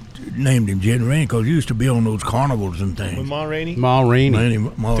Rainey named him Jimmy Rainey because he used to be on those carnivals and things. With Ma Rainey? Ma Rainey.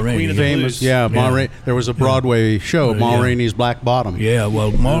 Famous, Ma Rainey. There was a Broadway show, Ma Rainey's Black Bottom. Yeah,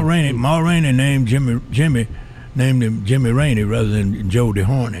 well, Ma Rainey named Jimmy named him Jimmy Rainey rather than Joe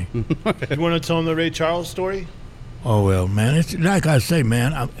DeHorny. You want to tell him the Ray Charles story? Oh, well, man, it's like I say,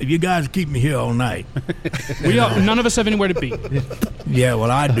 man, you guys keep me here all night. None of us have anywhere to be. Yeah, well,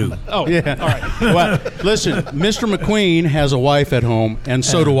 I do. Oh, yeah. All right. Well, listen, Mr. McQueen has a wife at home, and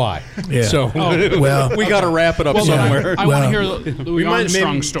so do I. Yeah. So we got to wrap it up somewhere. I want to hear the Louis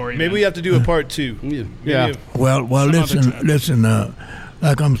Armstrong story. Maybe we have to do a part 2. Yeah. Well, listen.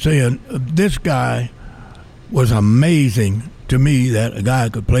 Like I'm saying, this guy was amazing to me that a guy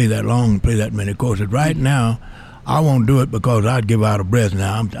could play that long and play that many courses. Right now, I won't do it because I'd give out of breath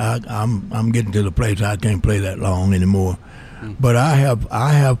now. I'm getting to the place I can't play that long anymore. But I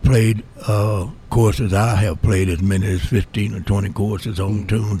have played courses. I have played as many as 15 or 20 courses on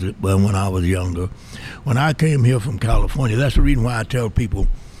tunes when I was younger. When I came here from California, that's the reason why I tell people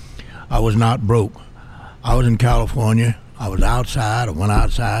I was not broke. I was in California. I was outside. I went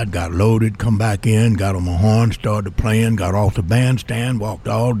outside, got loaded, come back in, got on my horn, started playing, got off the bandstand, walked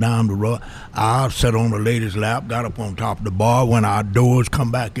all down the road. I sat on the lady's lap, got up on top of the bar, went outdoors, come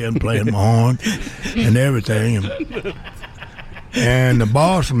back in, playing my horn and everything. And the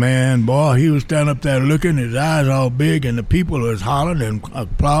boss man, boy, he was standing up there looking, his eyes all big, and the people was hollering and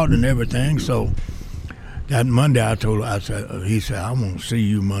applauding and everything. So that Monday he said, I'm going to see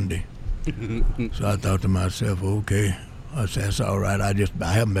you Monday. So I thought to myself, okay. I said, that's all right. I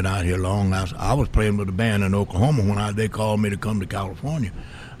haven't been out here long. I was playing with a band in Oklahoma when they called me to come to California.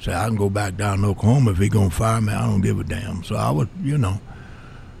 I said, I can go back down to Oklahoma if he's going to fire me. I don't give a damn. So I was,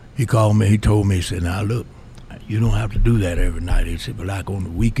 he called me. He told me, he said, now, look, you don't have to do that every night. He said, but like on the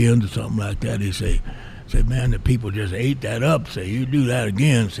weekends or something like that, he said, man, the people just ate that up. Say, you do that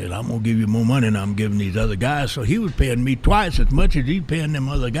again. Said, I'm going to give you more money than I'm giving these other guys. So he was paying me twice as much as he's paying them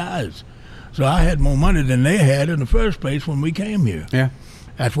other guys. So I had more money than they had in the first place when we came here. Yeah.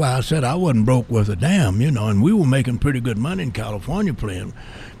 That's why I said I wasn't broke worth a damn, and we were making pretty good money in California playing.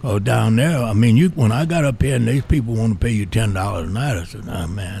 Down there, I mean, when I got up here and these people want to pay you $10 a night, I said, nah,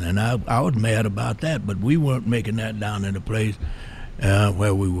 man. And I was mad about that, but we weren't making that down in the place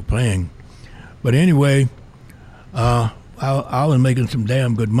where we were playing. But anyway, I was making some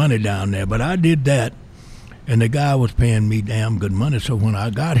damn good money down there. But I did that, and the guy was paying me damn good money. So when I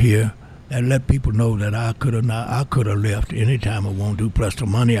got here, that let people know that I could have left any time I wanted to. Plus the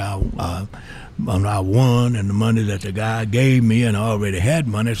money I won and the money that the guy gave me, and I already had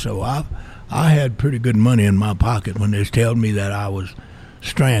money, so I had pretty good money in my pocket when they tell me that I was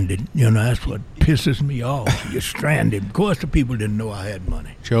stranded. That's what pisses me off. You're stranded. Of course, the people didn't know I had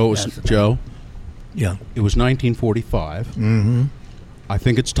money. Joe. Yeah. It was 1945. Mm-hmm. I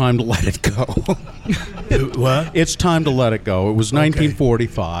think it's time to let it go. What? It's time to let it go. It was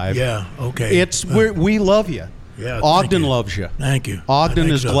 1945. Yeah, okay. We love you. Yeah, Ogden loves you. Thank you. Ogden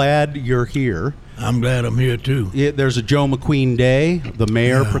is glad you're here. I'm glad I'm here too. There's a Joe McQueen Day. The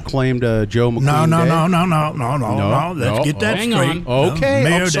mayor proclaimed a Joe McQueen Day. No. Let's get that Hang straight. on. Okay,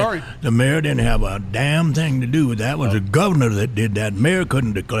 Mayor I'm sorry. The mayor didn't have a damn thing to do with that. It was the governor that did that. Mayor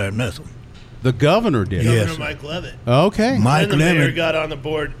couldn't declare nothing. The governor did. Yeah. Governor Mike Leavitt. Okay. Mike And the mayor Leavitt. got on the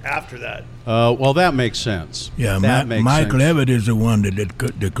board after that. Well, that makes sense. Yeah, that makes Mike sense. Leavitt is the one that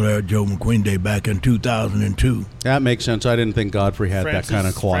declared Joe McQueen Day back in 2002. That makes sense. I didn't think Godfrey had that kind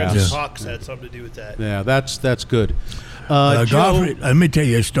of class. Francis Hawks had something to do with that. Yeah, that's good. Godfrey, Joe, let me tell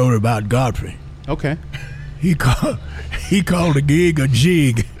you a story about Godfrey. okay. He called a gig a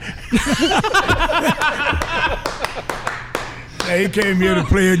jig. He came here to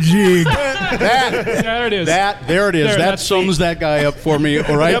play a jig. There it is. There it is. There, that that's sums that guy up for me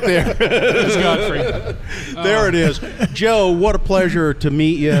right there. It's Godfrey. There it is. Joe, what a pleasure to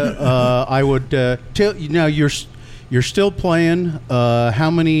meet you. I would tell you now you're still playing. How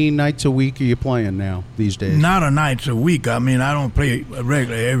many nights a week are you playing now these days? Not a nights a week. I mean, I don't play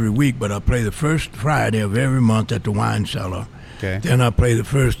regularly every week, but I play the first Friday of every month at the Wine Cellar. Okay. Then I play the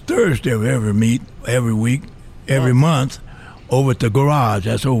first Thursday of every week, every month, over at the Garage.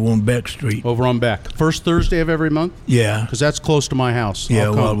 That's over on Beck Street. Over on Beck. First Thursday of every month? Yeah. Because that's close to my house. Yeah,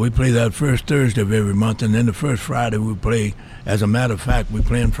 I'll well, come. we play that first Thursday of every month, and then the first Friday we play. As a matter of fact, we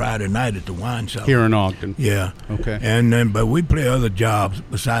playing Friday night at the Wine Cellar. Here in Ogden. Yeah. Okay. And then, but we play other jobs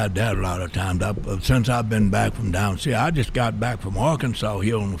beside that a lot of times. Since I've been back from down here, I just got back from Arkansas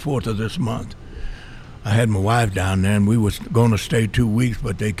here on the 4th of this month. I had my wife down there, and we was going to stay 2 weeks,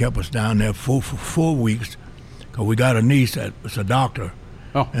 but they kept us down there for 4 weeks because we got a niece that was a doctor,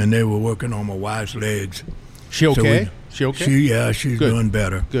 and they were working on my wife's legs. She okay? She okay? She's Good. doing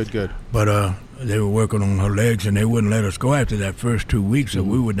better. Good. But they were working on her legs, and they wouldn't let us go after that first 2 weeks, so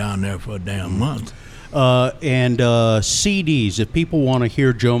we were down there for a damn month. And CDs, if people want to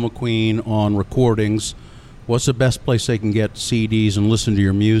hear Joe McQueen on recordings, what's the best place they can get CDs and listen to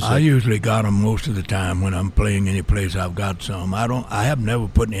your music? I usually got them most of the time when I'm playing any place. I've got some. I have never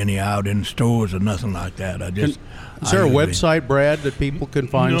put any out in stores or nothing like that. Is there a website, Brad, that people can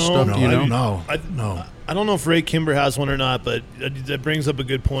find stuff? No, Do you know? No. I don't know if Ray Kimber has one or not, but that brings up a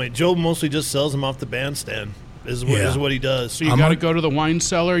good point. Joe mostly just sells them off the bandstand. Is what he does. So you got to go to the Wine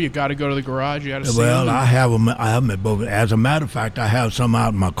Cellar. You got to go to the Garage. You got to see Well, them. I have them at both. As a matter of fact, I have some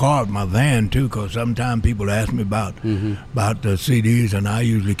out in my car, my van too, because sometimes people ask me about the CDs, and I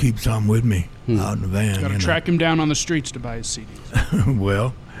usually keep some with me out in the van. Got to track him down on the streets to buy his CDs.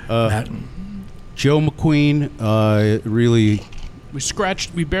 Well, Joe McQueen, really.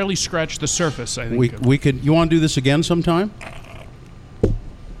 We barely scratched the surface. I think We could. You want to do this again sometime?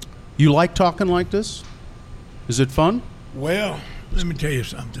 You like talking like this? Is it fun? well, let me tell you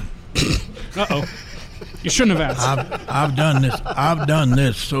something. Uh-oh. You shouldn't have asked. I've done this. I've done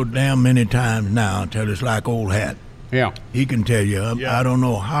this so damn many times now until it's like old hat. Yeah. He can tell you. I don't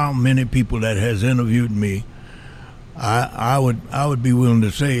know how many people that has interviewed me. I would be willing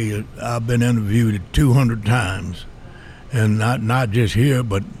to say I've been interviewed 200 times, and not just here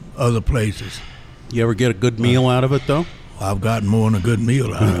but other places. You ever get a good meal out of it, though? I've gotten more than a good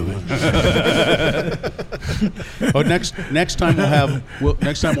meal out of it. Oh, next time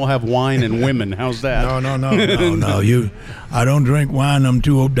we'll have wine and women. How's that? No. I don't drink wine. I'm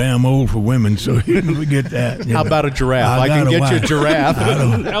too damn old for women, so you can forget that. How about a giraffe? I can get you a giraffe.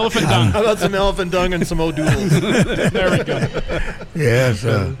 Elephant dung. How about some elephant dung and some O'Doul's? There we go. Yes.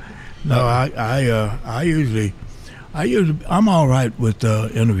 I'm all right with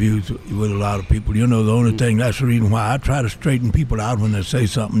interviews with a lot of people. You know, the only thing, that's the reason why I try to straighten people out when they say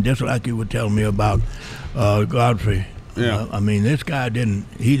something, just like you were telling me about Godfrey. Yeah. I mean, this guy didn't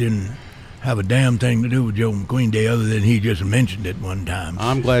have a damn thing to do with Joe McQueen Day other than he just mentioned it one time.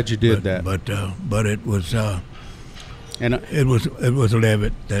 I'm glad you did that. But it was and it was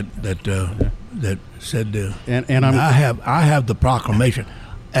Levitt that said I have the proclamation.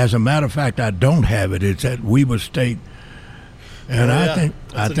 As a matter of fact, I don't have it. It's at Weber State, and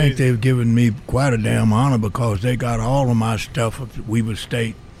I think they've given me quite a damn honor because they got all of my stuff at Weber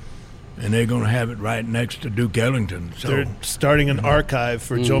State, and they're going to have it right next to Duke Ellington. So They're starting an archive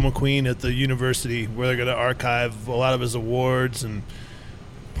for Joe McQueen at the university, where they're going to archive a lot of his awards and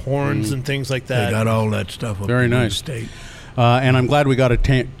horns and things like that. they got all that stuff. Very at nice. Weber State. and I'm glad we got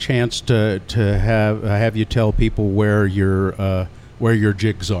a chance to have you tell people where your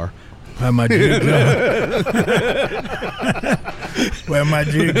jigs are. Where my jigs are. Where my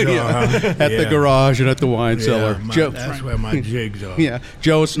jigs are, huh? At the garage and at the wine cellar. Joe, that's where my jigs are. Yeah,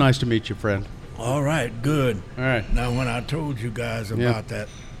 Joe, it's nice to meet you, friend. All right, good. All right. Now, when I told you guys about that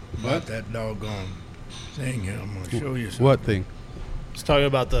doggone thing here, I'm going to show you something. What thing? He's talking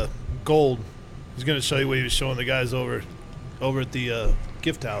about the gold He's going to show you what he was showing the guys over at the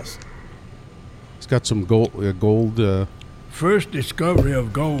gift house. It's got some gold. First discovery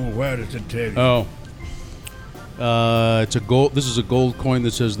of gold. Where does it tell you? It's a gold. This is a gold coin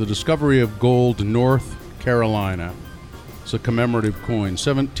that says the discovery of gold, North Carolina. It's a commemorative coin,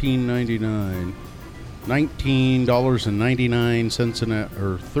 1799, $19.99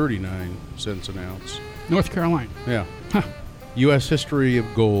 or 39 cents an ounce. North Carolina. Yeah. Huh. U.S. history of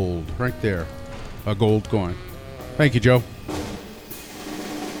gold, right there, a gold coin. Thank you, Joe.